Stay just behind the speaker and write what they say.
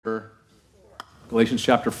Galatians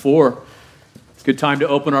chapter 4. It's a good time to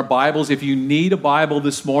open our Bibles. If you need a Bible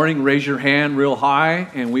this morning, raise your hand real high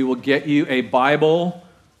and we will get you a Bible.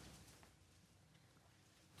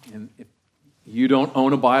 And if you don't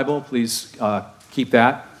own a Bible, please keep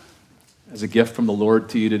that as a gift from the Lord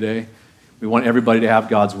to you today. We want everybody to have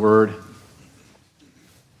God's Word.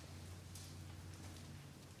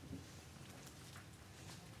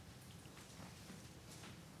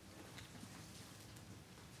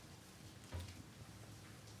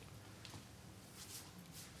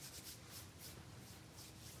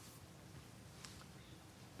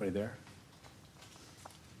 Anybody there?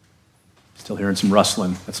 Still hearing some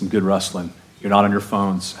rustling. That's some good rustling. You're not on your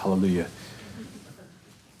phones. Hallelujah.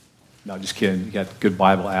 No, just kidding. You got a good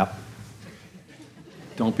Bible app.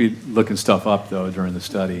 Don't be looking stuff up, though, during the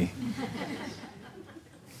study.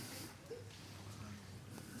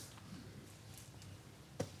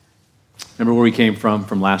 Remember where we came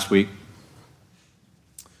from last week?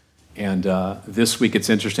 And this week it's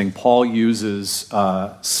interesting. Paul uses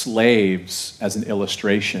slaves as an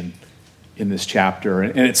illustration in this chapter.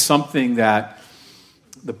 And it's something that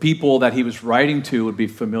the people that he was writing to would be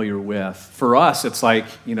familiar with. For us, it's like,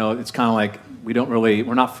 it's kind of like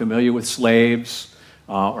we're not familiar with slaves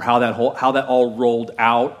or how that all rolled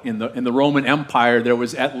out. In the Roman Empire, there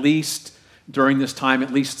was at least, during this time,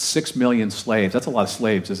 at least 6 million slaves. That's a lot of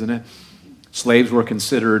slaves, isn't it? Slaves were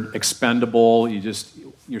considered expendable.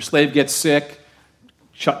 Your slave gets sick,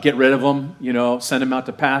 get rid of them, send them out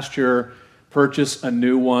to pasture, purchase a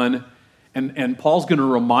new one. And Paul's going to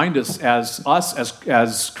remind us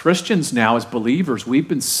as Christians now, as believers, we've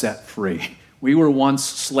been set free. We were once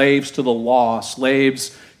slaves to the law,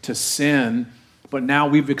 slaves to sin, but now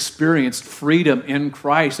we've experienced freedom in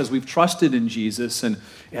Christ as we've trusted in Jesus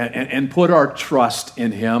and put our trust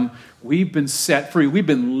in Him. We've been set free. We've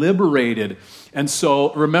been liberated. And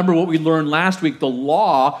so remember what we learned last week. The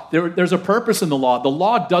law, there's a purpose in the law. The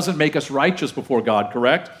law doesn't make us righteous before God,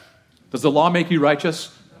 correct? Does the law make you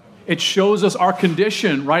righteous? It shows us our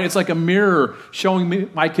condition, right? It's like a mirror showing me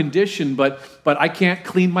my condition, but I can't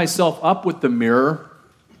clean myself up with the mirror.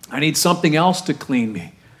 I need something else to clean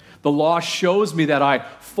me. The law shows me that I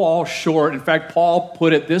fall short. In fact, Paul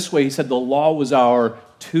put it this way. He said the law was our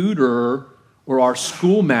tutor or our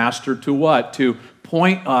schoolmaster to what? To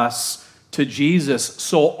point us to Jesus.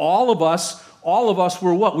 So all of us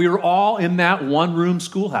were what? We were all in that one-room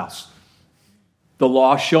schoolhouse. The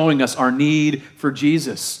law showing us our need for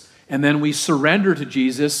Jesus. And then we surrender to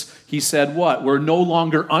Jesus. He said what? We're no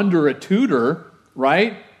longer under a tutor,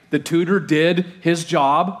 right? The tutor did his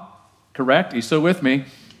job, correct? Are you still with me?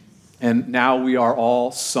 And now we are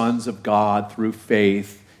all sons of God through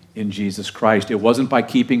faith in Jesus Christ. It wasn't by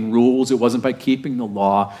keeping rules. It wasn't by keeping the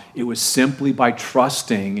law. It was simply by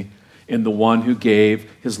trusting in the one who gave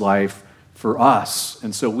his life for us.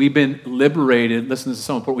 And so we've been liberated. Listen, this is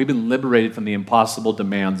so important. We've been liberated from the impossible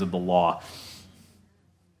demands of the law.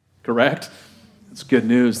 Correct? That's good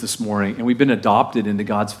news this morning. And we've been adopted into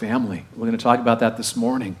God's family. We're going to talk about that this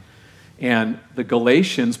morning. And the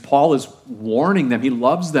Galatians, Paul is warning them. He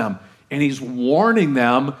loves them. And he's warning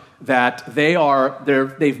them that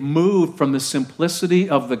they've moved from the simplicity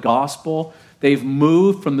of the gospel. They've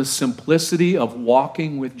moved from the simplicity of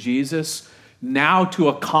walking with Jesus now to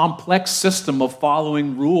a complex system of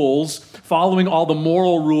following rules, following all the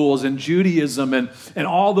moral rules and Judaism and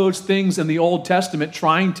all those things in the Old Testament,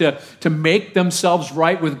 trying to make themselves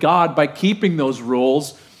right with God by keeping those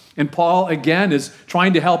rules. And Paul, again, is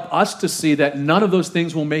trying to help us to see that none of those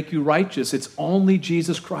things will make you righteous. It's only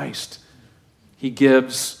Jesus Christ. He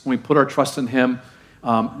gives, when we put our trust in Him,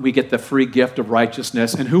 we get the free gift of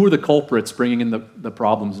righteousness. And who were the culprits bringing in the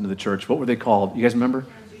problems into the church? What were they called? You guys remember?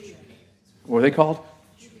 What were they called?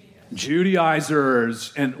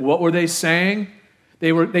 Judaizers. And what were they saying?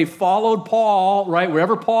 They followed Paul, right?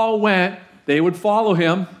 Wherever Paul went, they would follow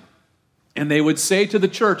him. And they would say to the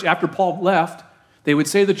church, after Paul left, they would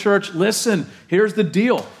say to the church, listen, here's the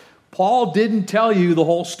deal. Paul didn't tell you the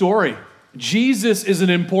whole story. Jesus is an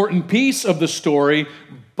important piece of the story,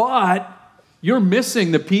 but you're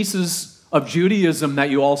missing the pieces of Judaism that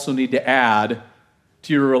you also need to add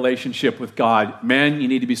to your relationship with God. Men, you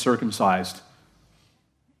need to be circumcised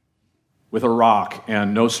with a rock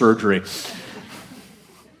and no surgery.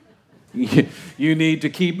 You need to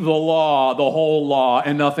keep the law, the whole law,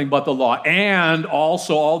 and nothing but the law. And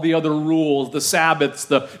also all the other rules, the Sabbaths,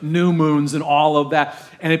 the new moons, and all of that.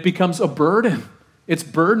 And it becomes a burden. It's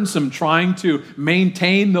burdensome trying to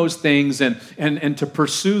maintain those things and to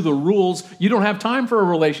pursue the rules. You don't have time for a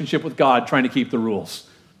relationship with God trying to keep the rules.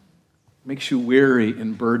 It makes you weary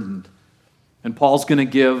and burdened. And Paul's going to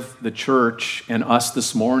give the church and us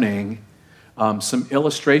this morning some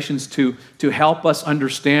illustrations to help us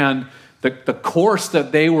understand the course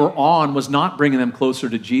that they were on was not bringing them closer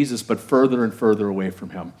to Jesus, but further and further away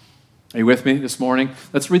from him. Are you with me this morning?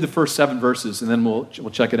 Let's read the first 7 verses, and then we'll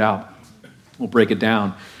check it out. We'll break it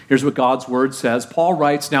down. Here's what God's word says. Paul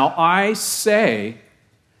writes, "Now I say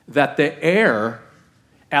that the heir,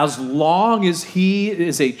 as long as he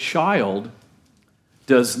is a child,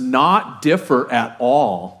 does not differ at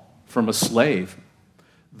all from a slave,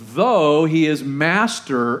 though he is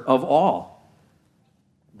master of all,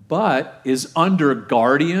 but is under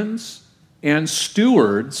guardians and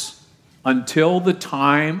stewards until the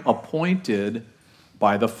time appointed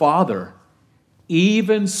by the Father.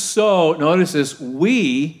 Even so," notice this,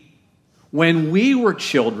 "we, when we were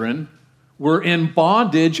children, were in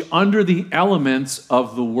bondage under the elements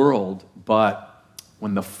of the world. But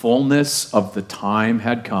when the fullness of the time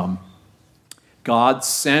had come, God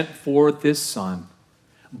sent forth his Son,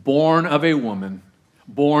 born of a woman,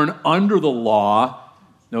 born under the law."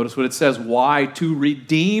 Notice what it says. "Why? To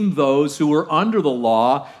redeem those who were under the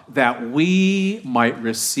law, that we might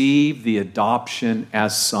receive the adoption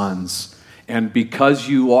as sons. And because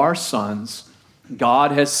you are sons,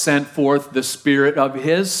 God has sent forth the Spirit of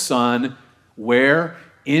his Son, where?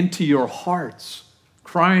 Into your hearts,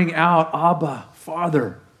 crying out, 'Abba,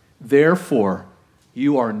 Father.' Therefore,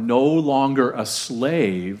 you are no longer a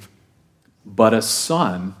slave, but a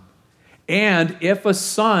son. And if a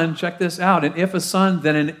son," check this out, "and if a son,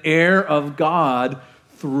 then an heir of God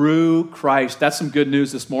through Christ." That's some good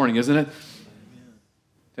news this morning, isn't it?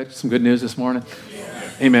 That's some good news this morning?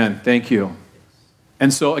 Amen. Thank you.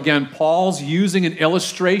 And so again, Paul's using an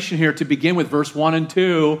illustration here to begin with, verse 1 and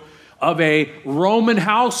 2, of a Roman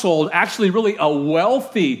household, actually really a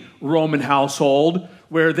wealthy Roman household,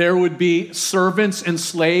 where there would be servants and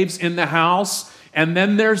slaves in the house. And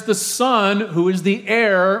then there's the son who is the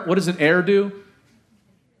heir. What does an heir do?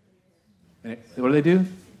 What do?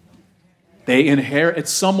 They inherit.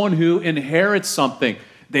 It's someone who inherits something.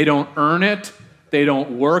 They don't earn it. They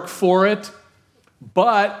don't work for it.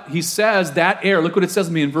 But he says that heir, look what it says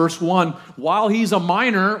to me in verse 1, while he's a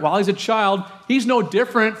minor, while he's a child, he's no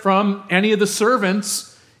different from any of the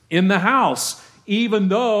servants in the house. Even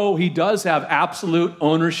though he does have absolute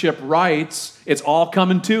ownership rights, it's all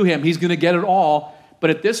coming to him. He's going to get it all. But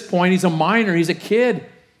at this point, he's a minor. He's a kid.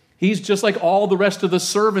 He's just like all the rest of the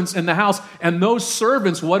servants in the house. And those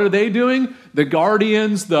servants, what are they doing? The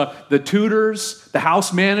guardians, the tutors, the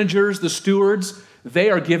house managers, the stewards,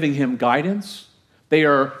 they are giving him guidance. They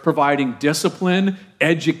are providing discipline,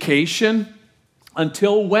 education.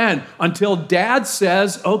 Until when? Until dad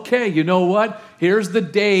says, "Okay, you know what? Here's the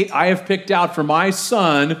date I have picked out for my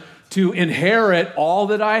son to inherit all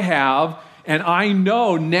that I have, and I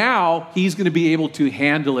know now he's going to be able to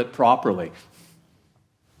handle it properly."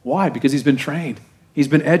 Why? Because he's been trained. He's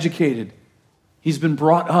been educated. He's been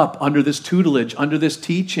brought up under this tutelage, under this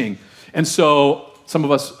teaching. And so some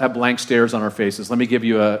of us have blank stares on our faces. Let me give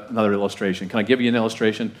you another illustration. Can I give you an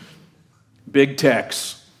illustration? Big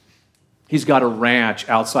Tex. He's got a ranch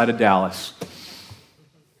outside of Dallas,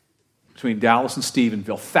 between Dallas and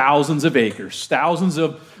Stephenville, thousands of acres, thousands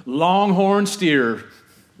of longhorn steers. Is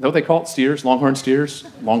that what they call it? Steers? Longhorn steers?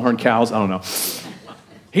 Longhorn cows? I don't know.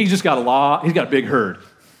 He's just got he's got a big herd.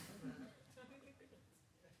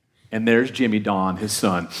 And there's Jimmy Don, his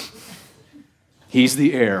son. He's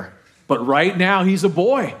the heir. But right now he's a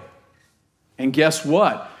boy. And guess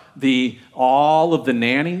what? All of the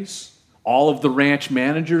nannies, all of the ranch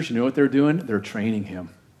managers, you know what they're doing? They're training him.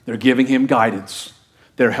 They're giving him guidance.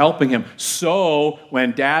 They're helping him. So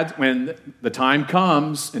when the time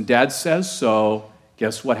comes and dad says so,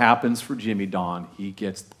 guess what happens for Jimmy Don? He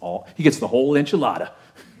gets the whole enchilada.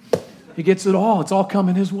 He gets it all. It's all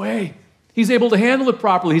coming his way. He's able to handle it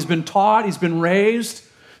properly. He's been taught. He's been raised.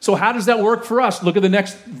 So how does that work for us? Look at the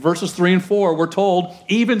next verses 3 and 4. We're told,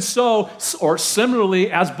 even so, or similarly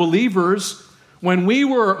as believers, when we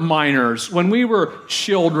were minors, when we were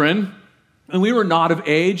children, and we were not of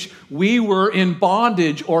age, we were in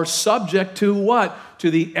bondage or subject to what? To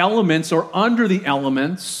the elements or under the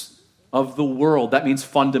elements of the world. That means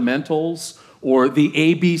fundamentals or the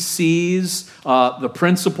ABCs, the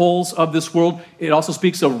principles of this world. It also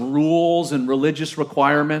speaks of rules and religious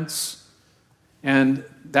requirements. And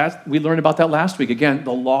we learned about that last week. Again,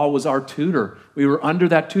 the law was our tutor. We were under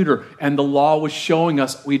that tutor, and the law was showing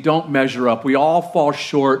us we don't measure up. We all fall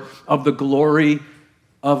short of the glory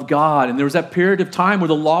of God. And there was that period of time where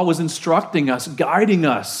the law was instructing us, guiding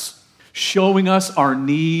us, showing us our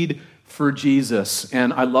need for Jesus.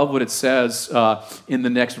 And I love what it says in the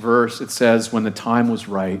next verse. It says, when the time was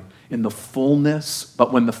right,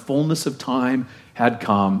 but when the fullness of time had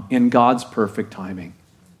come in God's perfect timing.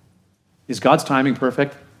 Is God's timing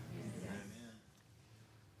perfect?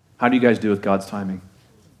 How do you guys do with God's timing?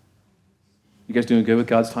 You guys doing good with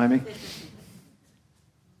God's timing?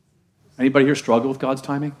 Anybody here struggle with God's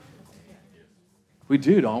timing? We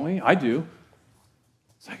do, don't we? I do.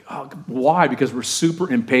 It's like, oh, why? Because we're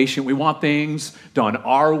super impatient. We want things done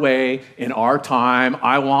our way, in our time.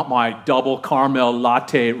 I want my double caramel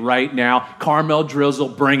latte right now. Caramel drizzle,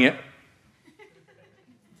 bring it.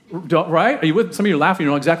 Right? Are you with? Some of you are laughing.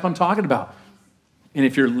 You know exactly what I'm talking about. And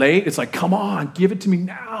if you're late, it's like, come on, give it to me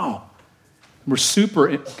now. We're super,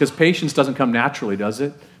 because patience doesn't come naturally, does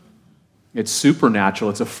it? It's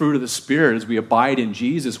supernatural. It's a fruit of the Spirit. As we abide in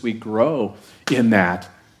Jesus, we grow in that.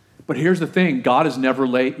 But here's the thing. God is never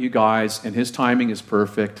late, you guys, and his timing is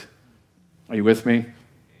perfect. Are you with me?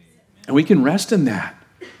 And we can rest in that.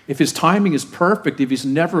 If his timing is perfect, if he's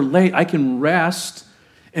never late, I can rest.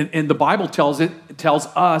 And the Bible tells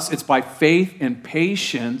us it's by faith and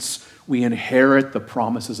patience we inherit the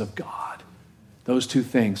promises of God. Those two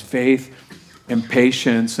things, faith and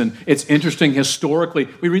patience. And it's interesting historically.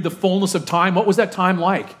 We read the fullness of time. What was that time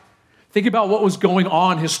like? Think about what was going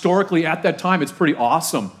on historically at that time. It's pretty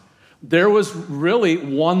awesome. There was really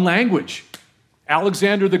one language.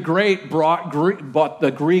 Alexander the Great brought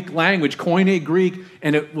the Greek language, Koine Greek,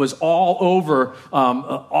 and it was all over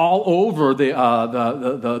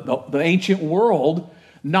the ancient world.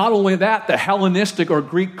 Not only that, the Hellenistic or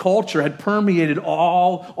Greek culture had permeated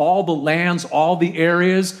all the lands, all the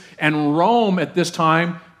areas, and Rome at this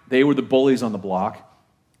time, they were the bullies on the block.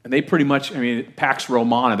 And they pretty much, Pax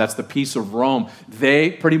Romana, that's the peace of Rome,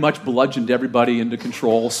 they pretty much bludgeoned everybody into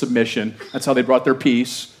control, submission. That's how they brought their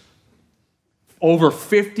peace. Over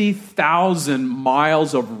 50,000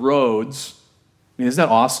 miles of roads. Isn't that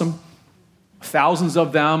awesome? Thousands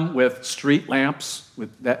of them with street lamps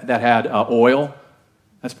that had oil.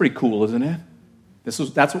 That's pretty cool, isn't it?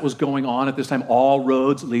 That's what was going on at this time. All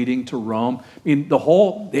roads leading to Rome.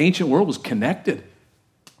 The ancient world was connected.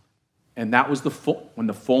 And that was when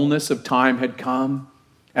the fullness of time had come,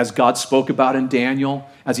 as God spoke about in Daniel,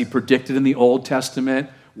 as he predicted in the Old Testament.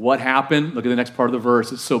 What happened? Look at the next part of the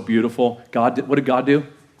verse. It's so beautiful. What did God do?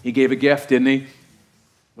 He gave a gift, didn't he?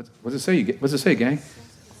 What does it say? What does it say, gang?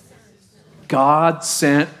 God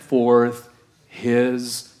sent forth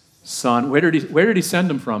his Son. Where did he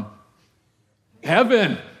send him from?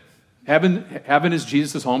 Heaven. Heaven is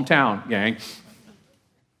Jesus' hometown, gang.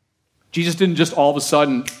 Jesus didn't just all of a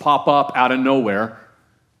sudden pop up out of nowhere.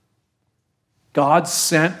 God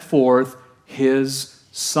sent forth his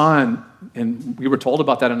Son. And we were told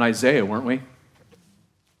about that in Isaiah, weren't we?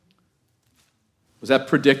 Was that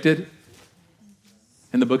predicted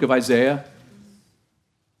in the book of Isaiah?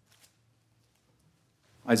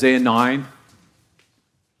 Isaiah 9.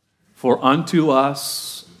 For unto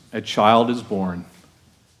us a child is born,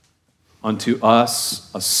 unto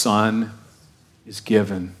us a son is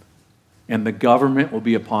given, and the government will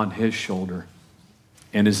be upon his shoulder,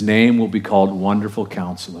 and his name will be called Wonderful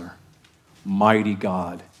Counselor, Mighty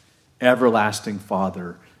God, Everlasting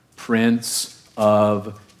Father, Prince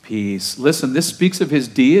of Peace. Listen, this speaks of his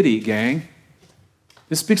deity, gang.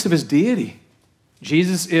 This speaks of his deity.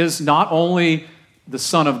 Jesus is not only the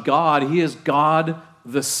Son of God, he is God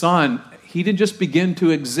the Son. He didn't just begin to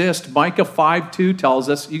exist. Micah 5:2 tells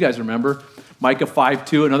us, you guys remember, Micah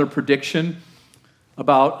 5:2, another prediction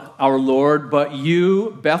about our Lord. But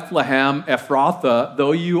you, Bethlehem Ephrathah,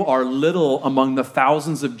 though you are little among the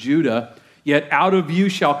thousands of Judah, yet out of you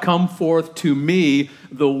shall come forth to me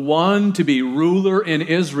the one to be ruler in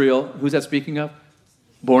Israel. Who's that speaking of?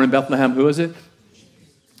 Born in Bethlehem. Who is it?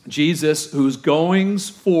 Jesus, whose goings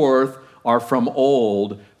forth are from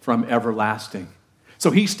old, from everlasting. So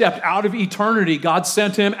he stepped out of eternity. God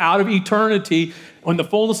sent him out of eternity. When the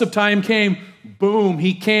fullness of time came, boom,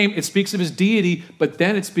 he came. It speaks of his deity, but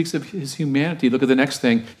then it speaks of his humanity. Look at the next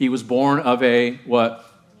thing. He was born of a what?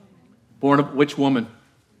 Born of which woman?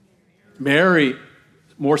 Mary.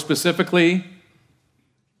 More specifically,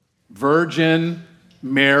 Virgin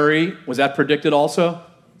Mary. Was that predicted also?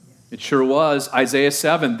 It sure was. Isaiah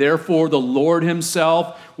 7. Therefore, the Lord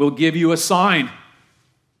himself will give you a sign.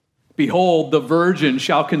 Behold, the virgin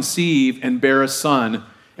shall conceive and bear a son,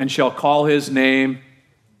 and shall call his name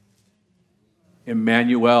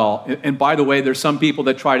Emmanuel. And by the way, there's some people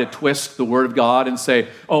that try to twist the word of God and say,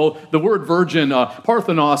 oh, the word virgin,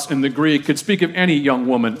 Parthenos in the Greek, could speak of any young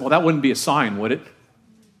woman. Well, that wouldn't be a sign, would it?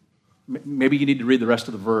 Maybe you need to read the rest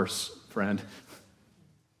of the verse, friend.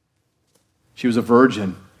 She was a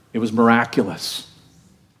virgin. It was miraculous.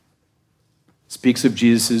 It speaks of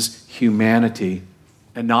Jesus' humanity.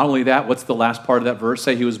 And not only that, what's the last part of that verse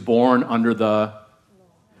say? He was born under the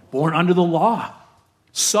born under the law,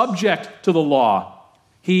 subject to the law.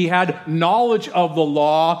 He had knowledge of the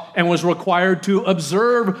law and was required to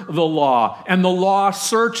observe the law. And the law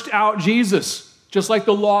searched out Jesus, just like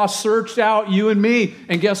the law searched out you and me.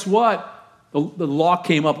 And guess what? The law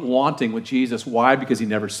came up wanting with Jesus. Why? Because he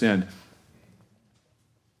never sinned.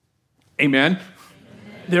 Amen?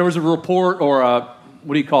 There was a report or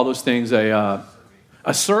what do you call those things? A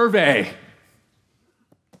survey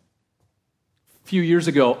a few years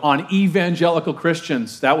ago on evangelical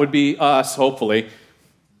Christians. That would be us, hopefully.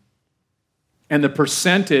 And the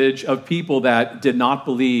percentage of people that did not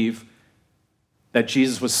believe that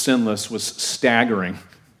Jesus was sinless was staggering.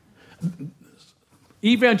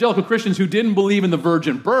 Evangelical Christians who didn't believe in the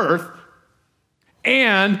virgin birth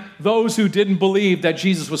and those who didn't believe that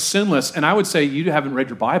Jesus was sinless. And I would say you haven't read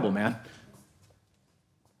your Bible, man.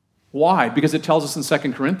 Why? Because it tells us in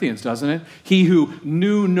 2 Corinthians, doesn't it? He who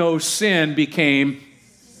knew no sin became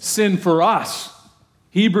sin for us.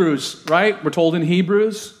 Hebrews, right? We're told in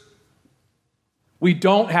Hebrews. We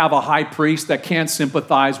don't have a high priest that can't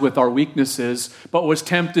sympathize with our weaknesses, but was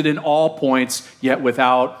tempted in all points, yet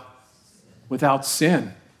without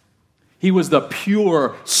sin. He was the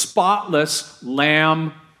pure, spotless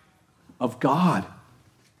Lamb of God.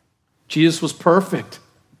 Jesus was perfect.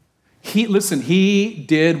 He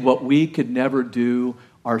did what we could never do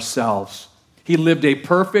ourselves. He lived a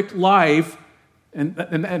perfect life, and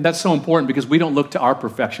that's so important because we don't look to our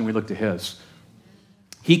perfection, we look to his.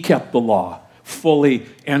 He kept the law fully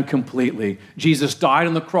and completely. Jesus died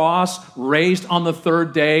on the cross, raised on the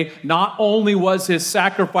third day. Not only was his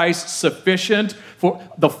sacrifice sufficient for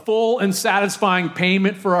the full and satisfying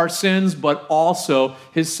payment for our sins, but also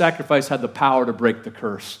his sacrifice had the power to break the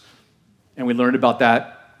curse. And we learned about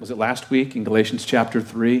that, was it last week in Galatians chapter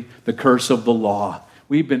 3? The curse of the law.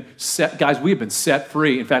 We've been set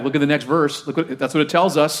free. In fact, look at the next verse. That's what it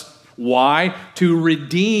tells us. Why? To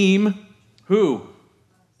redeem who?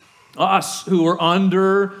 Us who are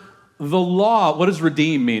under the law. What does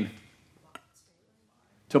redeem mean?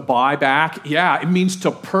 To buy back? Yeah, it means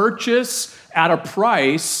to purchase at a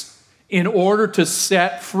price in order to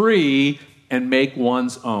set free and make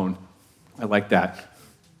one's own. I like that.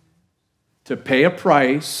 To pay a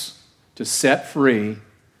price, to set free,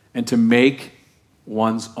 and to make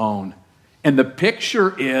one's own. And the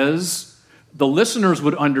picture is, the listeners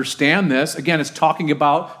would understand this. Again, it's talking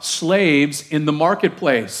about slaves in the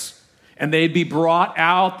marketplace. And they'd be brought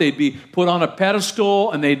out, they'd be put on a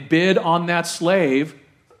pedestal, and they'd bid on that slave.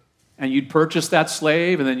 And you'd purchase that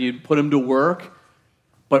slave, and then you'd put him to work.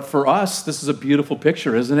 But for us, this is a beautiful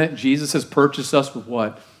picture, isn't it? Jesus has purchased us with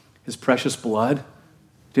what? His precious blood.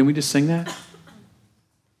 Didn't we just sing that?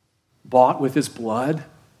 Bought with his blood.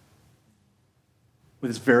 With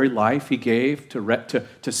his very life he gave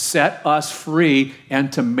to set us free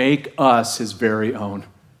and to make us his very own.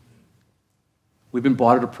 We've been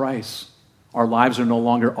bought at a price. Our lives are no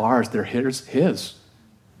longer ours. They're his.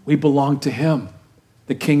 We belong to him,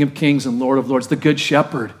 the King of Kings and Lord of Lords, the Good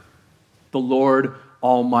Shepherd, the Lord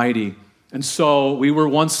Almighty. And so we were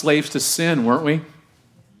once slaves to sin, weren't we?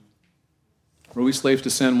 Were we slaves to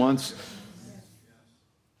sin once?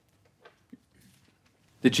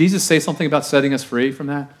 Did Jesus say something about setting us free from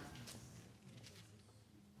that?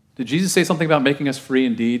 Did Jesus say something about making us free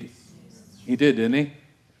indeed? He did, didn't he?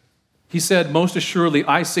 He said, most assuredly,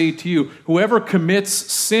 I say to you, whoever commits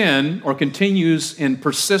sin or continues in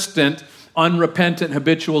persistent, unrepentant,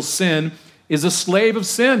 habitual sin is a slave of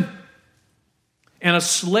sin. And a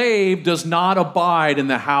slave does not abide in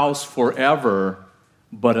the house forever,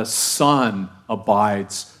 but a son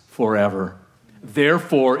abides forever.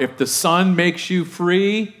 Therefore, if the Son makes you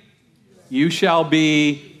free, you shall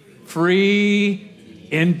be free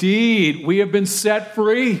indeed. We have been set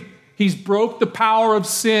free. He's broke the power of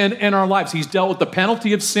sin in our lives. He's dealt with the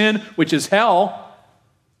penalty of sin, which is hell.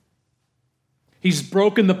 He's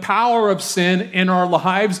broken the power of sin in our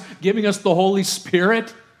lives, giving us the Holy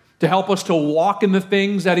Spirit to help us to walk in the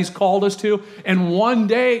things that he's called us to. And one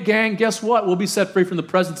day, gang, guess what? We'll be set free from the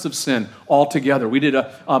presence of sin altogether. We did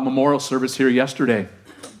a memorial service here yesterday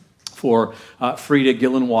for Frida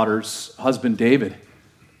Gillenwater's husband, David.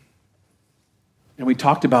 And we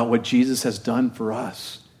talked about what Jesus has done for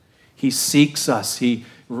us. He seeks us. He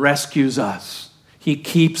rescues us. He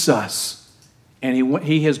keeps us. And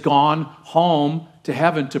he has gone home to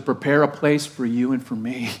heaven to prepare a place for you and for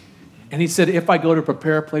me. And he said, if I go to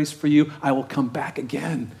prepare a place for you, I will come back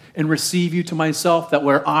again and receive you to myself, that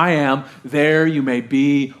where I am, there you may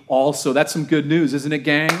be also. That's some good news, isn't it,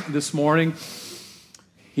 gang, this morning?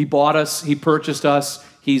 He bought us. He purchased us.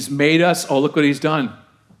 He's made us. Oh, look what he's done.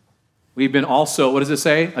 We've been also, what does it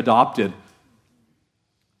say? Adopted.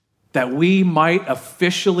 that we might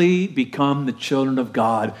officially become the children of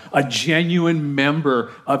God, a genuine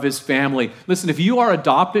member of his family. Listen, if you are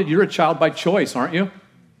adopted, you're a child by choice, aren't you?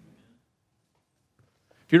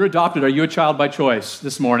 If you're adopted, are you a child by choice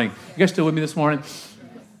this morning? You guys still with me this morning?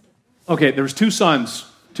 Okay, there was 2 sons,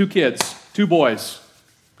 2 kids, 2 boys.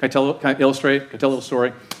 Can I illustrate? Can I tell a little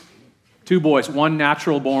story? 2 boys, one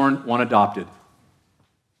natural born, one adopted.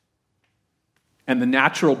 And the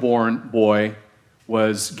natural born boy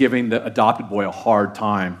was giving the adopted boy a hard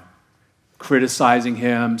time, criticizing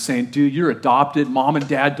him, saying, dude, you're adopted. Mom and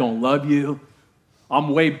dad don't love you. I'm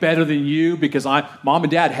way better than you because mom and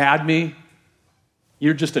dad had me.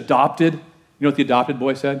 You're just adopted. You know what the adopted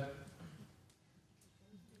boy said?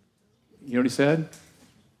 You know what he said?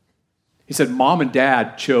 He said, Mom and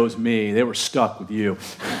Dad chose me. They were stuck with you.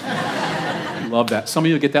 Love that. Some of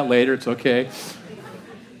you will get that later. It's okay.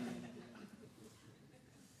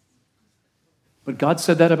 But God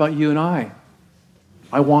said that about you and I.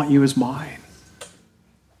 I want you as mine.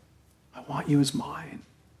 I want you as mine.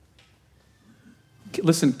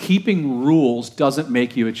 Listen, keeping rules doesn't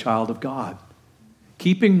make you a child of God.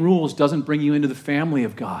 Keeping rules doesn't bring you into the family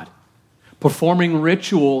of God. Performing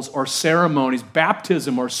rituals or ceremonies,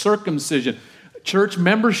 baptism or circumcision, church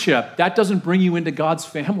membership, that doesn't bring you into God's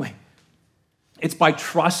family. It's by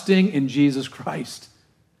trusting in Jesus Christ.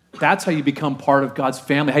 That's how you become part of God's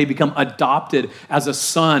family, how you become adopted as a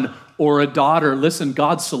son or a daughter. Listen,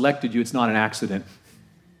 God selected you. It's not an accident.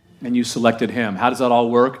 And you selected him. How does that all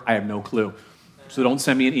work? I have no clue. So don't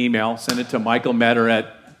send me an email. Send it to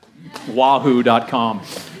michaelmetter@wahoo.com.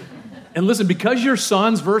 And listen, because you're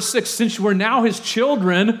sons, verse 6, since we're now his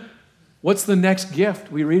children, what's the next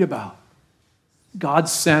gift we read about? God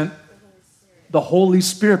sent the Holy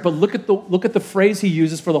Spirit. But look at the phrase he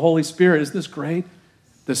uses for the Holy Spirit. Isn't this great?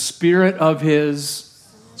 The Spirit of his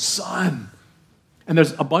Son. And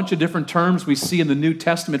there's a bunch of different terms we see in the New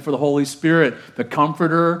Testament for the Holy Spirit. The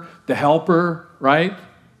Comforter, the Helper, right?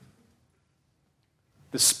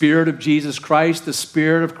 The Spirit of Jesus Christ, the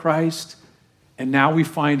Spirit of Christ. And now we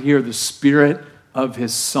find here the Spirit of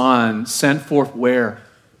his Son sent forth where?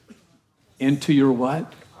 Into your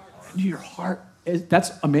what? Into your heart.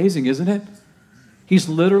 That's amazing, isn't it? He's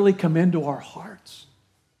literally come into our hearts.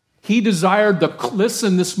 He desired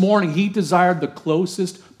listen this morning, he desired the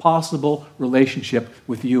closest possible relationship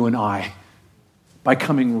with you and I by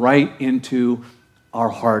coming right into our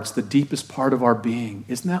hearts, the deepest part of our being.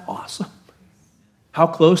 Isn't that awesome? How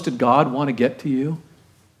close did God want to get to you?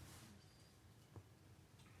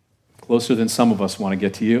 Closer than some of us want to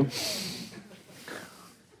get to you.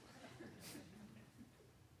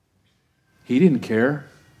 He didn't care.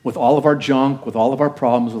 With all of our junk, with all of our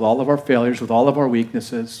problems, with all of our failures, with all of our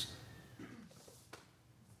weaknesses,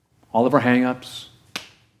 all of our hang-ups,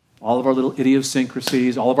 all of our little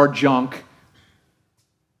idiosyncrasies, all of our junk.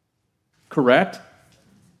 Correct?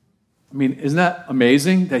 I mean, isn't that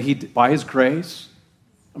amazing that he, by his grace?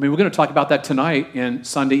 I mean, we're going to talk about that tonight in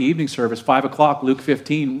Sunday evening service, 5 o'clock, Luke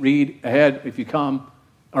 15. Read ahead if you come,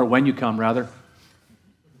 or when you come, rather,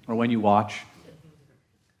 or when you watch.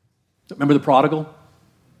 Remember the prodigal?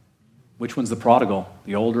 Which one's the prodigal?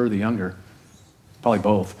 The older or the younger? Probably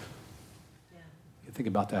both. You think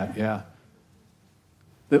about that, yeah.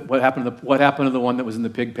 What happened to the one that was in the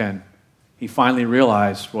pig pen? He finally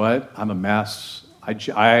realized, what? I'm a mess.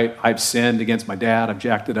 I've sinned against my dad. I've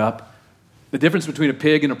jacked it up. The difference between a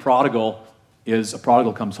pig and a prodigal is a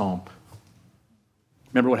prodigal comes home.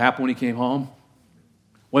 Remember what happened when he came home?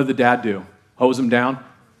 What did the dad do? Hose him down?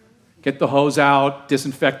 Get the hose out,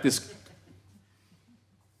 disinfect this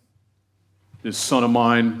son of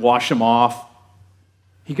mine, wash him off.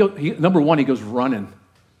 Number one, he goes running.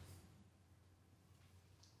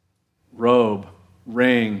 Robe,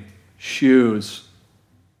 ring, shoes.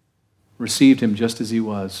 Received him just as he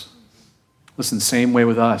was. Listen, same way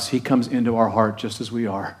with us. He comes into our heart just as we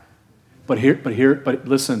are. But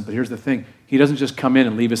listen, here's the thing. He doesn't just come in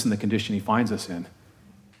and leave us in the condition he finds us in.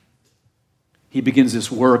 He begins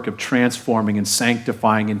this work of transforming and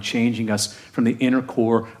sanctifying and changing us from the inner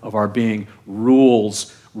core of our being.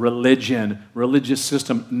 Rules, religion, religious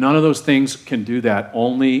system, none of those things can do that.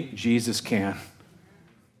 Only Jesus can.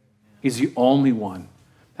 He's the only one.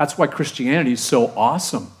 That's why Christianity is so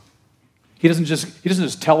awesome. He doesn't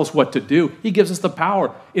just tell us what to do. He gives us the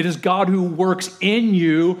power. It is God who works in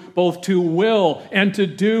you both to will and to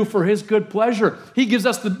do for his good pleasure. He gives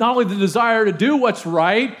us not only the desire to do what's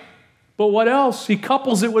right, but what else? He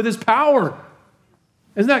couples it with his power.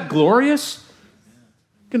 Isn't that glorious?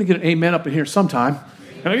 I'm going to get an amen up in here sometime.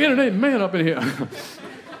 Can I get an amen up in here?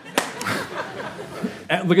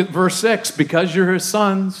 And look at verse 6. Because you're his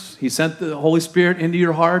sons, he sent the Holy Spirit into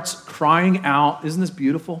your hearts, crying out. Isn't this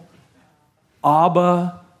beautiful?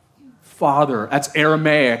 Abba, Father. That's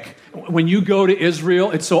Aramaic. When you go to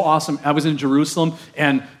Israel, it's so awesome. I was in Jerusalem,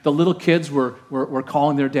 and the little kids were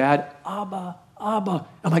calling their dad, Abba, Abba.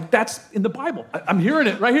 I'm like, that's in the Bible. I'm hearing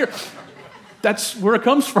it right here. That's where it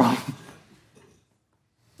comes from.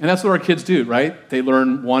 And that's what our kids do, right? They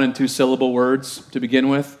learn 1 and 2 syllable words to begin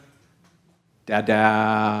with.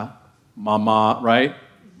 Dada, mama, right?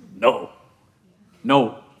 No,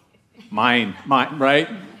 mine, right?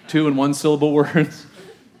 2 and 1 syllable words.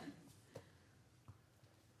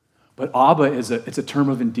 But Abba it's a term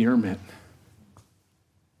of endearment.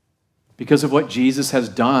 Because of what Jesus has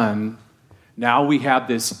done, now we have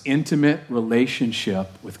this intimate relationship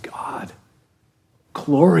with God.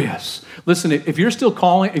 Glorious. Listen, if you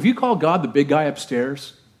call God the big guy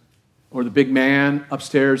upstairs or the big man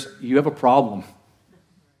upstairs, you have a problem.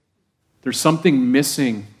 There's something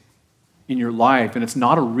missing in your life, and it's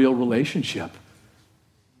not a real relationship.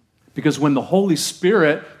 Because when the Holy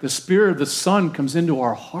Spirit, the Spirit of the Son, comes into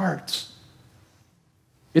our hearts,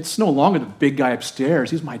 it's no longer the big guy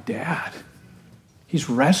upstairs. He's my dad. He's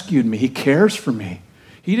rescued me. He cares for me.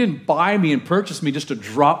 He didn't buy me and purchase me just to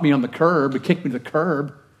drop me on the curb, to kick me to the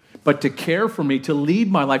curb, but to care for me, to lead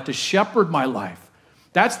my life, to shepherd my life.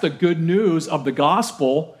 That's the good news of the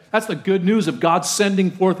gospel. That's the good news of God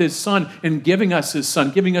sending forth his Son and giving us his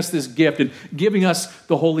Son, giving us this gift and giving us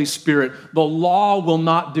the Holy Spirit. The law will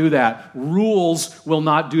not do that. Rules will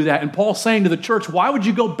not do that. And Paul's saying to the church, why would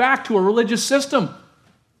you go back to a religious system?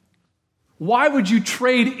 Why would you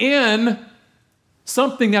trade in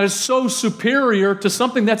something that is so superior to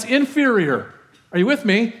something that's inferior? Are you with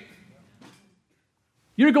me?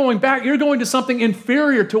 You're going to something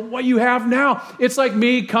inferior to what you have now. It's like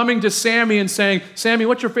me coming to Sammy and saying, Sammy,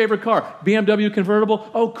 what's your favorite car? BMW convertible?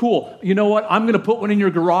 Oh, cool. You know what? I'm going to put one in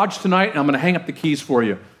your garage tonight, and I'm going to hang up the keys for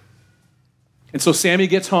you. And so Sammy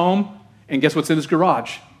gets home, and guess what's in his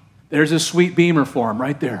garage? There's a sweet Beamer for him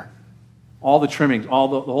right there. All the trimmings, all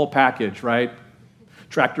the whole package, right?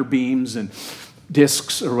 Tractor beams and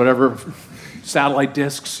discs or whatever, satellite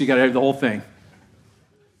discs. You got to have the whole thing.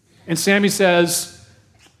 And Sammy says,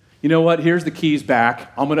 you know what? Here's the keys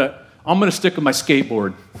back. I'm gonna stick with my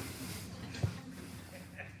skateboard.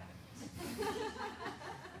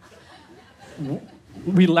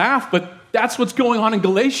 We laugh, but that's what's going on in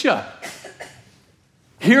Galatia.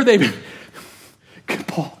 Here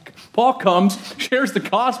Paul comes, shares the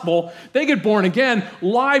gospel, they get born again,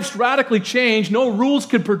 lives radically change, no rules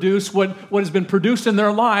could produce what has been produced in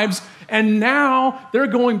their lives, and now they're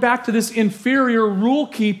going back to this inferior rule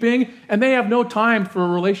keeping, and they have no time for a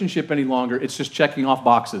relationship any longer. It's just checking off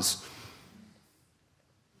boxes.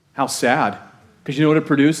 How sad. Because you know what it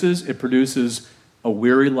produces? It produces a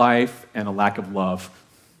weary life and a lack of love.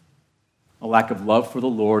 A lack of love for the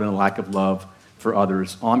Lord and a lack of love for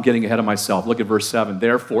others. Oh, I'm getting ahead of myself. Look at verse 7.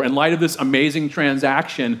 Therefore, in light of this amazing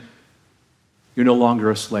transaction, you're no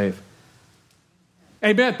longer a slave.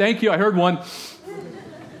 Amen. Thank you. I heard one.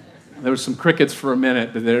 There was some crickets for a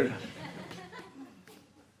minute. But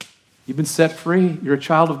you've been set free. You're a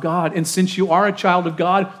child of God. And since you are a child of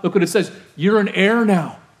God, look what it says. You're an heir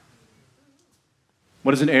now.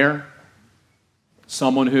 What is an heir?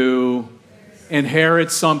 Someone who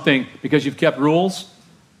inherits something because you've kept rules.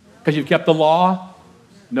 Because you've kept the law?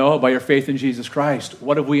 No, by your faith in Jesus Christ.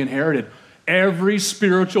 What have we inherited? Every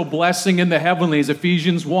spiritual blessing in the heavenlies,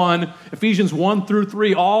 Ephesians 1 through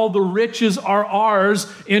 3, all the riches are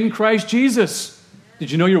ours in Christ Jesus.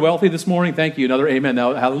 Did you know you're wealthy this morning? Thank you. Another amen.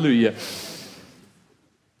 Now, hallelujah.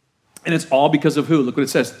 And it's all because of who? Look what it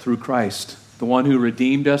says. Through Christ. The one who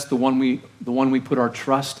redeemed us, the one we put our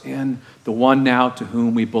trust in, the one now to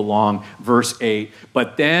whom we belong. Verse 8.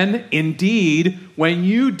 But then, indeed, when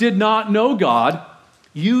you did not know God,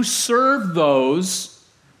 you served those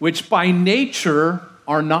which by nature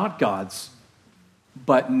are not God's.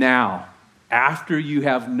 But now, after you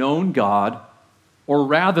have known God, or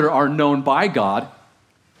rather are known by God,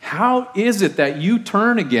 how is it that you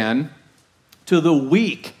turn again to the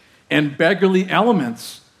weak and beggarly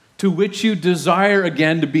elements to which you desire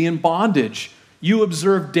again to be in bondage? You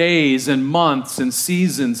observe days and months and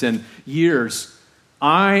seasons and years.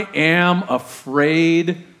 I am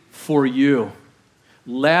afraid for you,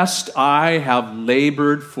 lest I have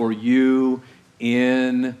labored for you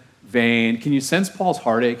in vain. Can you sense Paul's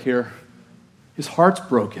heartache here? His heart's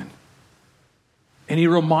broken. And he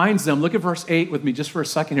reminds them, look at verse 8 with me just for a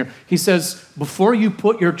second here. He says, before you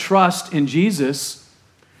put your trust in Jesus,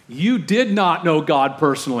 you did not know God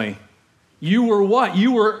personally. You were what?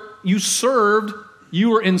 You served You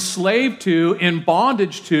were enslaved to, in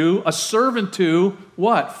bondage to, a servant to,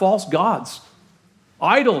 what? False gods.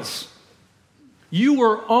 Idols. You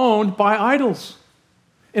were owned by idols.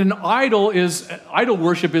 And idol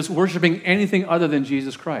worship is worshiping anything other than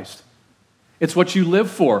Jesus Christ. It's what you live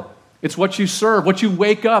for. It's what you serve, what you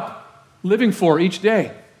wake up living for each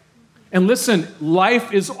day. And listen,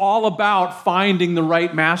 life is all about finding the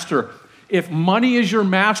right master. If money is your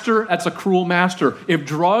master, that's a cruel master. If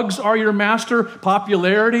drugs are your master,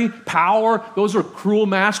 popularity, power, those are cruel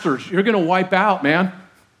masters. You're going to wipe out, man.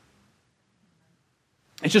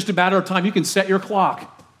 It's just a matter of time. You can set your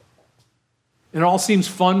clock. And it all seems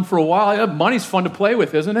fun for a while. Money's fun to play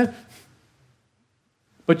with, isn't it?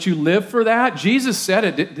 But you live for that? Jesus said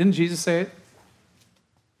it. Didn't Jesus say it?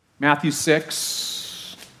 Matthew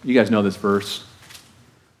 6. You guys know this verse.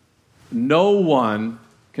 No one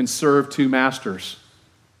can serve two masters.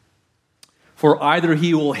 For either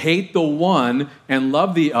he will hate the one and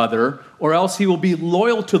love the other, or else he will be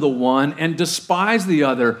loyal to the one and despise the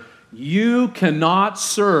other. You cannot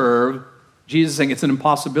serve, Jesus is saying it's an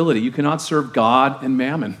impossibility. You cannot serve God and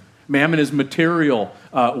mammon. Mammon is material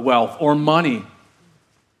wealth or money.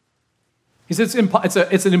 He says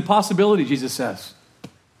it's an impossibility, Jesus says.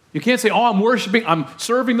 You can't say, I'm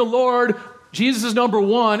serving the Lord. Jesus is number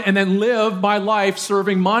one, and then live my life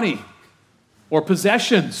serving money or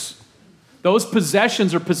possessions. Those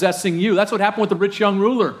possessions are possessing you. That's what happened with the rich young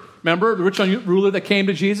ruler. Remember the rich young ruler that came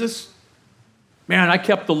to Jesus? Man, I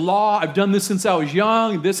kept the law. I've done this since I was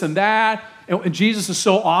young, this and that. And Jesus is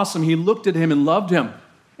so awesome. He looked at him and loved him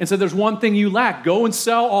and said, there's one thing you lack. Go and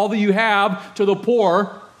sell all that you have to the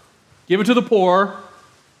poor. Give it to the poor.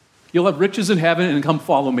 You'll have riches in heaven and come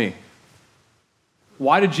follow me.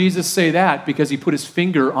 Why did Jesus say that? Because he put his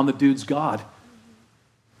finger on the dude's God.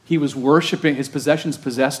 He was worshiping, his possessions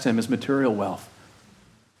possessed him, his material wealth.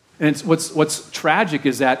 And what's tragic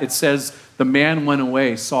is that it says the man went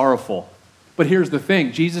away sorrowful. But here's the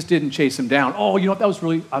thing, Jesus didn't chase him down. Oh, you know what,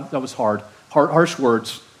 that was hard. Harsh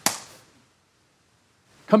words.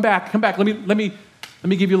 Come back. Let me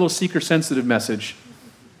give you a little seeker-sensitive message.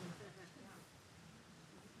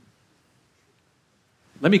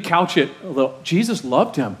 Let me couch it a little. Jesus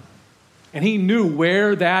loved him. And he knew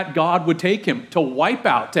where that God would take him, to wipe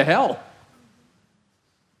out, to hell.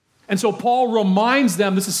 And so Paul reminds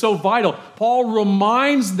them, this is so vital, Paul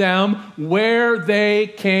reminds them where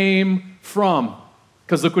they came from.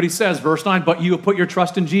 Because look what he says, verse 9, but you have put your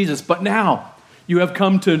trust in Jesus. But now you have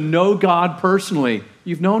come to know God personally.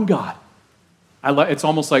 You've known God. It's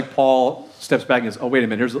almost like Paul steps back and says, oh, wait a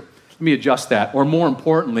minute, let me adjust that. Or more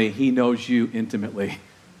importantly, he knows you intimately.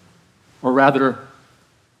 Or rather,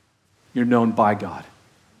 you're known by God.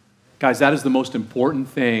 Guys, that is the most important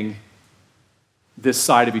thing this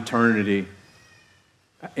side of eternity.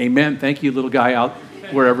 Amen. Thank you, little guy out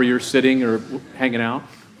wherever you're sitting or hanging out.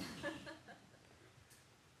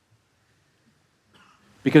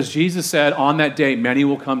 Because Jesus said, on that day, many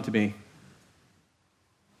will come to me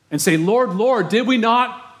and say, Lord, Lord, did we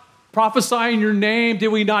not prophesy in your name? Did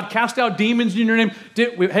we not cast out demons in your name?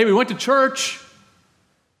 We went to church.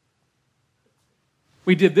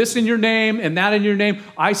 We did this in your name and that in your name.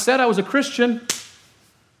 I said I was a Christian.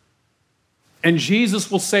 And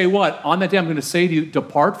Jesus will say what? On that day, I'm going to say to you,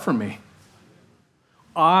 depart from me.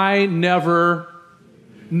 I never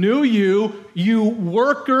knew you, you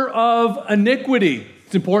worker of iniquity.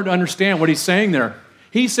 It's important to understand what he's saying there.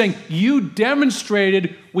 He's saying, you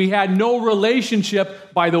demonstrated we had no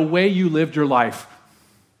relationship by the way you lived your life.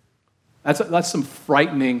 That's some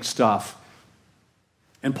frightening stuff.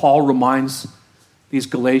 And Paul reminds these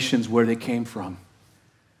Galatians where they came from.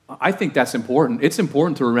 I think that's important. It's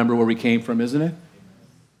important to remember where we came from, isn't it?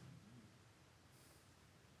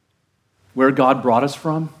 Where God brought us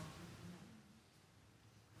from.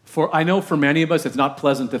 I know for many of us, it's not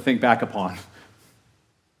pleasant to think back upon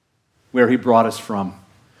where he brought us from.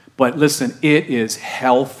 But listen, it is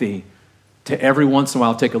healthy to every once in a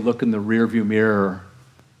while take a look in the rearview mirror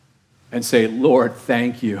and say, Lord,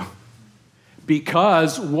 thank you.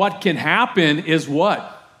 Because what can happen is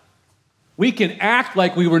what? We can act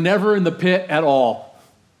like we were never in the pit at all,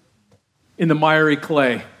 in the miry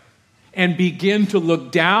clay, and begin to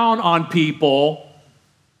look down on people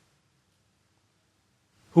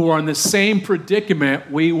who are in the same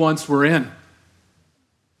predicament we once were in.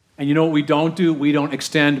 And you know what we don't do? We don't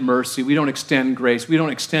extend mercy. We don't extend grace. We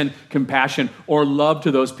don't extend compassion or love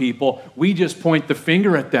to those people. We just point the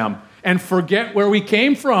finger at them and forget where we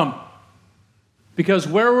came from. Because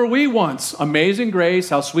where were we once? Amazing grace,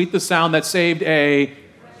 how sweet the sound that saved a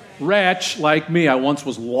wretch like me. I once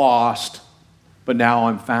was lost, but now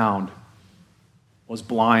I'm found. was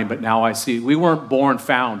blind, but now I see. We weren't born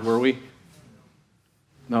found, were we?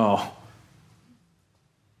 No.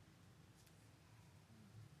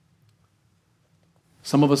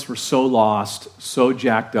 Some of us were so lost, so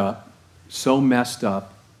jacked up, so messed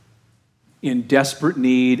up, in desperate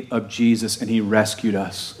need of Jesus, and he rescued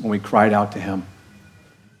us when we cried out to him.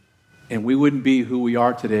 And we wouldn't be who we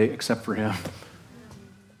are today except for him.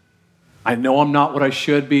 I know I'm not what I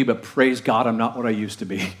should be, but praise God, I'm not what I used to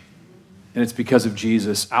be. And it's because of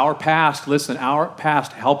Jesus. Our past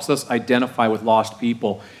helps us identify with lost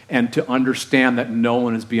people and to understand that no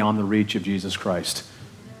one is beyond the reach of Jesus Christ.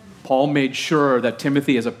 Paul made sure that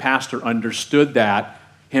Timothy, as a pastor, understood that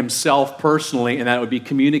himself personally, and that it would be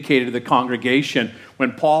communicated to the congregation.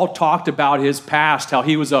 When Paul talked about his past, how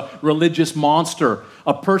he was a religious monster,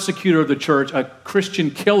 a persecutor of the church, a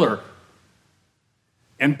Christian killer,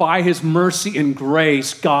 and by his mercy and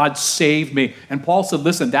grace, God saved me. And Paul said,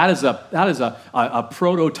 listen, that is a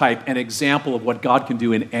prototype, an example of what God can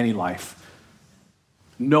do in any life.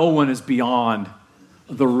 No one is beyond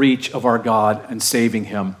the reach of our God and saving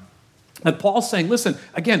him. And Paul's saying, listen,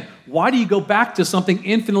 again, why do you go back to something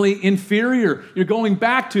infinitely inferior? You're going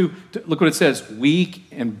back to look what it says, weak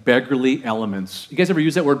and beggarly elements. You guys ever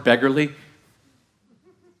use that word beggarly?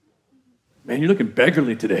 Man, you're looking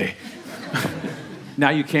beggarly today. Now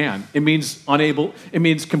you can. It means unable. It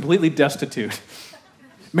means completely destitute.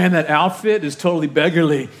 Man, that outfit is totally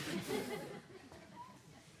beggarly.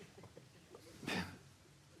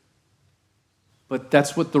 But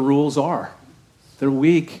that's what the rules are. They're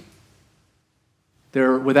weak.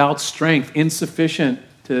 They're without strength, insufficient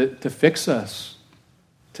to fix us,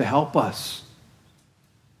 to help us.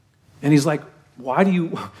 And he's like, why do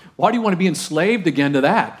you want to be enslaved again to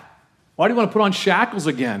that? Why do you want to put on shackles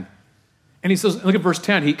again? And he says, look at verse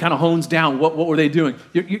 10. He kind of hones down what were they doing.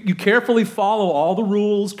 You carefully follow all the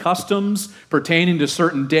rules, customs pertaining to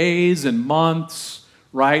certain days and months,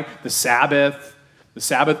 right? The Sabbath,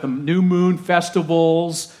 the new moon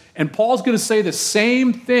festivals. And Paul's going to say the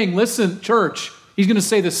same thing. Listen, church, he's going to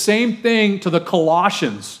say the same thing to the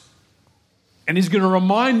Colossians. And he's going to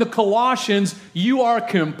remind the Colossians, you are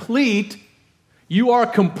complete. You are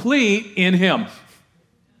complete in him.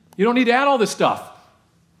 You don't need to add all this stuff.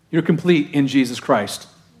 You're complete in Jesus Christ.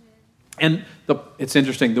 And it's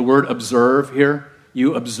interesting, the word observe here,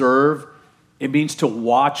 you observe, it means to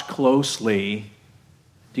watch closely.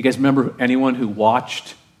 Do you guys remember anyone who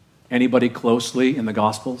watched anybody closely in the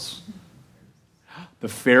Gospels? The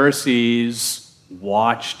Pharisees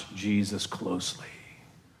watched Jesus closely.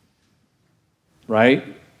 Right?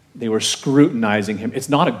 They were scrutinizing him. It's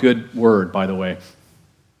not a good word, by the way.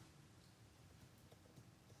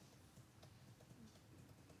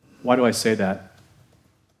 Why do I say that?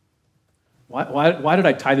 Why did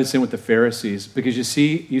I tie this in with the Pharisees? Because you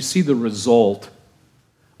see the result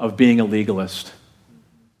of being a legalist,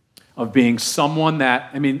 of being someone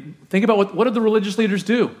that, think about what did the religious leaders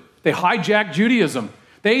do? They hijacked Judaism.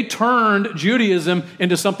 They turned Judaism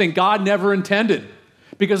into something God never intended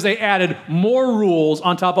because they added more rules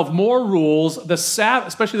on top of more rules,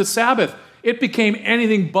 especially the Sabbath. It became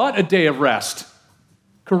anything but a day of rest.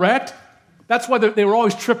 Correct? That's why they were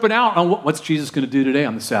always tripping out on what's Jesus going to do today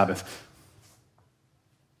on the Sabbath.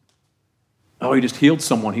 Oh, he just healed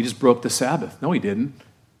someone. He just broke the Sabbath. No, he didn't.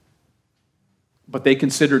 But they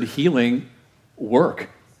considered healing work.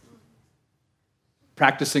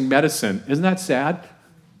 Practicing medicine. Isn't that sad?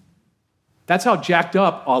 That's how jacked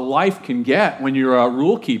up a life can get when you're a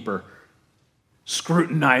rule keeper.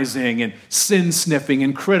 Scrutinizing and sin sniffing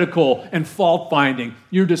and critical and fault finding.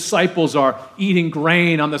 Your disciples are eating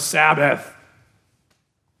grain on the Sabbath.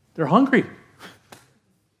 They're hungry.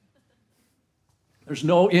 There's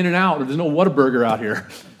no In-N-Out, or there's no Whataburger out here.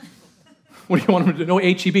 What do you want them to do? No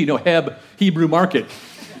H-E-B, no Heb, Hebrew Market,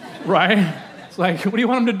 right? It's like, what do you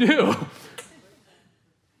want them to do?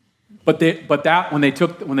 But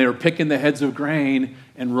when they were picking the heads of grain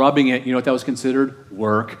and rubbing it, you know what that was considered?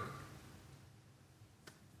 Work.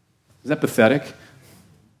 Is that pathetic?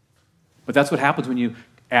 But that's what happens when you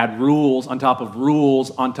add rules on top of rules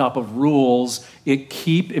on top of rules.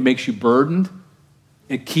 It makes you burdened.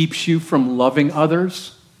 It keeps you from loving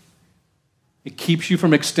others. It keeps you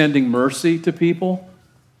from extending mercy to people.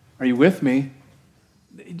 Are you with me?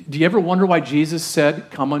 Do you ever wonder why Jesus said,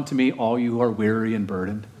 "Come unto me, all you who are weary and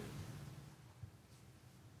burdened"?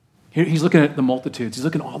 He's looking at the multitudes. He's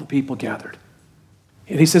looking at all the people gathered.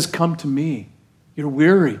 And he says, "Come to me. You're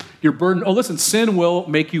weary. You're burdened." Oh, listen, sin will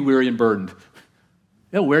make you weary and burdened.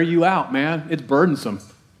 It'll wear you out, man. It's burdensome.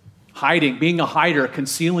 Hiding, being a hider,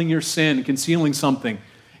 concealing your sin, concealing something.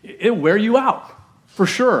 It'll wear you out, for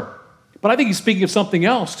sure. But I think he's speaking of something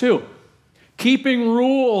else, too. keeping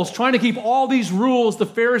rules, trying to keep all these rules the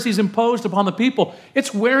Pharisees imposed upon the people.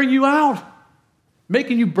 It's wearing you out,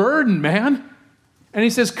 making you burdened, man. And he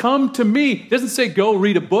says, come to me. He doesn't say go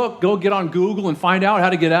read a book, go get on Google and find out how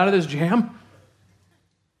to get out of this jam.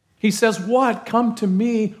 He says, what? Come to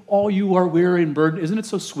me, all you are weary and burdened. Isn't it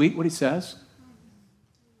so sweet what he says?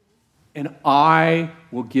 And I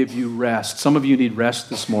will give you rest. Some of you need rest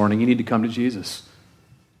this morning. You need to come to Jesus.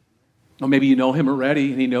 Or maybe you know him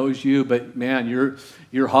already and he knows you, but man,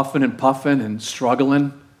 you're huffing and puffing and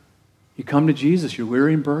struggling. You come to Jesus, you're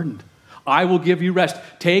weary and burdened. I will give you rest.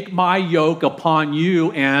 Take my yoke upon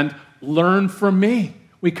you and learn from me.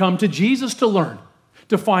 We come to Jesus to learn,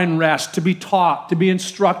 to find rest, to be taught, to be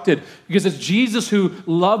instructed, because it's Jesus who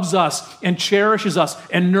loves us and cherishes us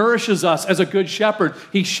and nourishes us as a good shepherd.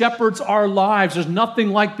 He shepherds our lives. There's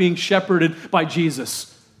nothing like being shepherded by Jesus.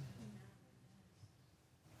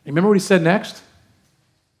 Remember what he said next?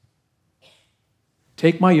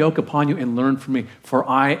 Take my yoke upon you and learn from me, for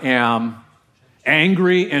I am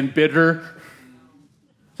angry and bitter.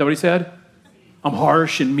 Is that what he said? I'm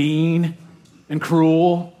harsh and mean and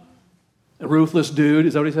cruel, a ruthless dude.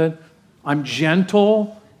 Is that what he said? I'm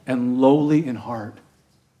gentle and lowly in heart.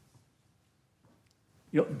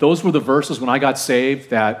 You know, those were the verses when I got saved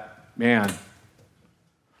that, man,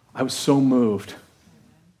 I was so moved.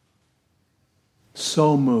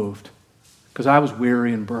 So moved. Because I was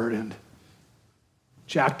weary and burdened.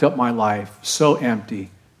 Jacked up my life. So empty.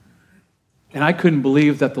 And I couldn't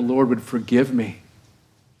believe that the Lord would forgive me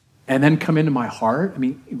and then come into my heart. I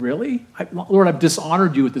mean, really? Lord, I've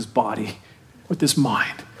dishonored you with this body, with this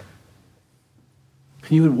mind.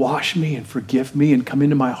 And you would wash me and forgive me and come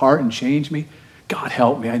into my heart and change me. God,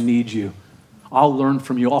 help me. I need you. I'll learn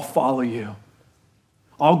from you. I'll follow you.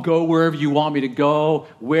 I'll go wherever you want me to go,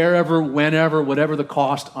 wherever, whenever, whatever the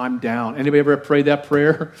cost, I'm down. Anybody ever prayed that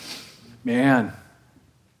prayer? Man,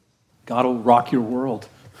 God will rock your world.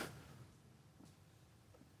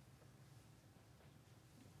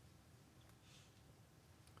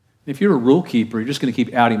 If you're a rule keeper, you're just going to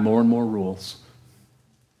keep adding more and more rules.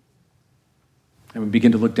 And we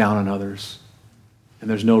begin to look down on others. And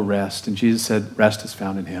there's no rest. And Jesus said, rest is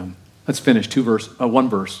found in him. Let's finish one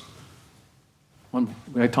verse.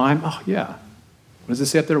 We have time? Oh, yeah. What does it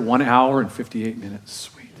say up there? 1 hour and 58 minutes.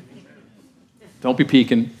 Sweet. Don't be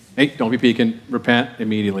peeking. Hey, don't be peeking. Repent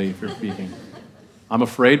immediately if you're peeking. I'm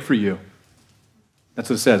afraid for you. That's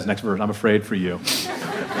what it says, next verse. I'm afraid for you.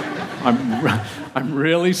 I'm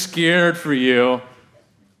really scared for you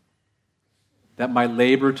that my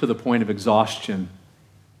labor to the point of exhaustion,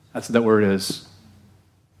 that's what that word is,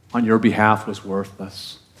 on your behalf was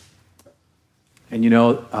worthless. And you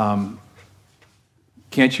know,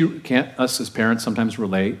 can't us as parents sometimes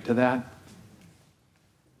relate to that?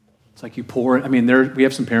 It's like you pour, we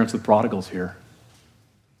have some parents with prodigals here.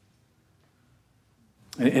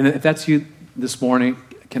 And if that's you this morning,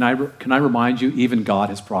 can I remind you, even God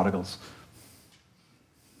has prodigals.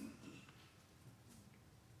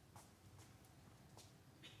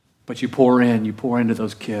 But you pour into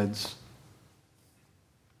those kids.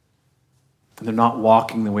 And they're not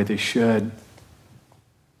walking the way they should.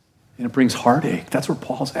 And it brings heartache. That's where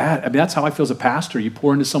Paul's at. I mean, that's how I feel as a pastor. You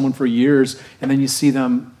pour into someone for years, and then you see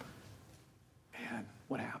them, man,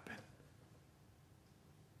 what happened?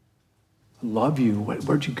 I love you.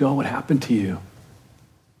 Where'd you go? What happened to you?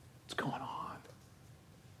 What's going on?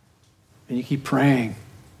 And you keep praying.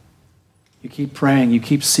 You keep praying. You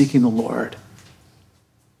keep seeking the Lord.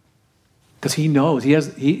 Because he knows. He's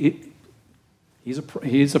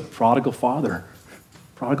a prodigal father.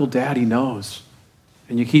 Prodigal dad, he knows.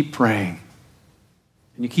 And you keep praying.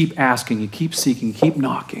 And you keep asking. You keep seeking. You keep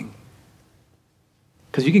knocking.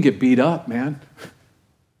 Because you can get beat up, man.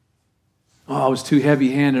 Oh, I was too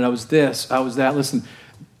heavy-handed. I was this. I was that. Listen,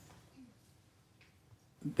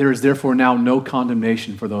 there is therefore now no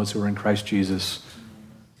condemnation for those who are in Christ Jesus,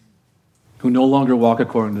 who no longer walk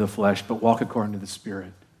according to the flesh, but walk according to the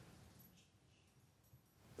Spirit.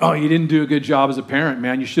 Oh, you didn't do a good job as a parent,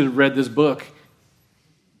 man. You should have read this book.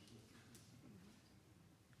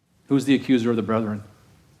 Who's the accuser of the brethren?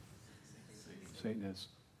 Satan is.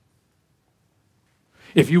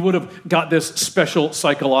 If you would have got this special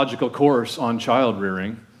psychological course on child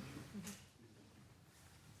rearing,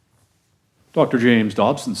 Dr. James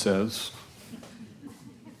Dobson says,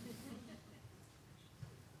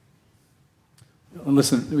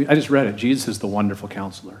 listen, I just read it. Jesus is the wonderful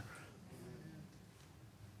counselor.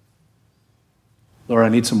 Lord, I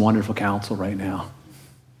need some wonderful counsel right now.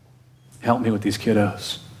 Help me with these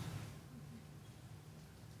kiddos.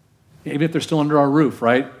 Even if they're still under our roof,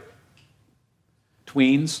 right?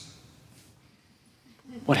 Tweens.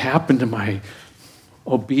 What happened to my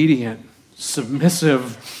obedient,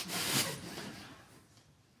 submissive?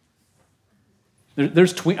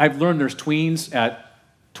 I've learned there's tweens at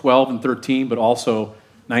 12 and 13, but also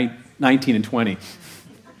 19 and 20.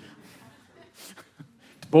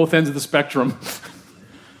 Both ends of the spectrum.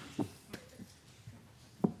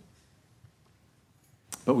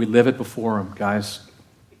 But we live it before Him, guys.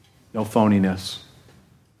 No phoniness.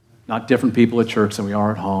 Not different people at church than we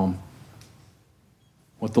are at home.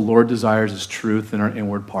 What the Lord desires is truth in our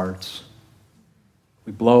inward parts.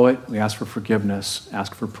 We blow it, we ask for forgiveness,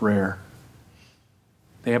 ask for prayer.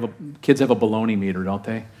 Kids have a baloney meter, don't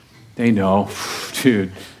they? They know.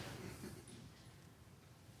 Dude.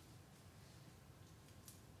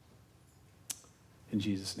 In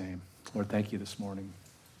Jesus' name. Lord, thank you this morning.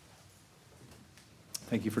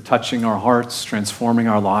 Thank you for touching our hearts, transforming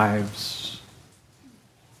our lives,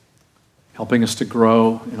 helping us to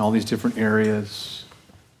grow in all these different areas.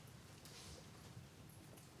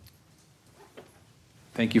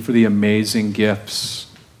 Thank you for the amazing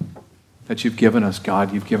gifts that you've given us,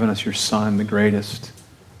 God. You've given us your Son, the greatest.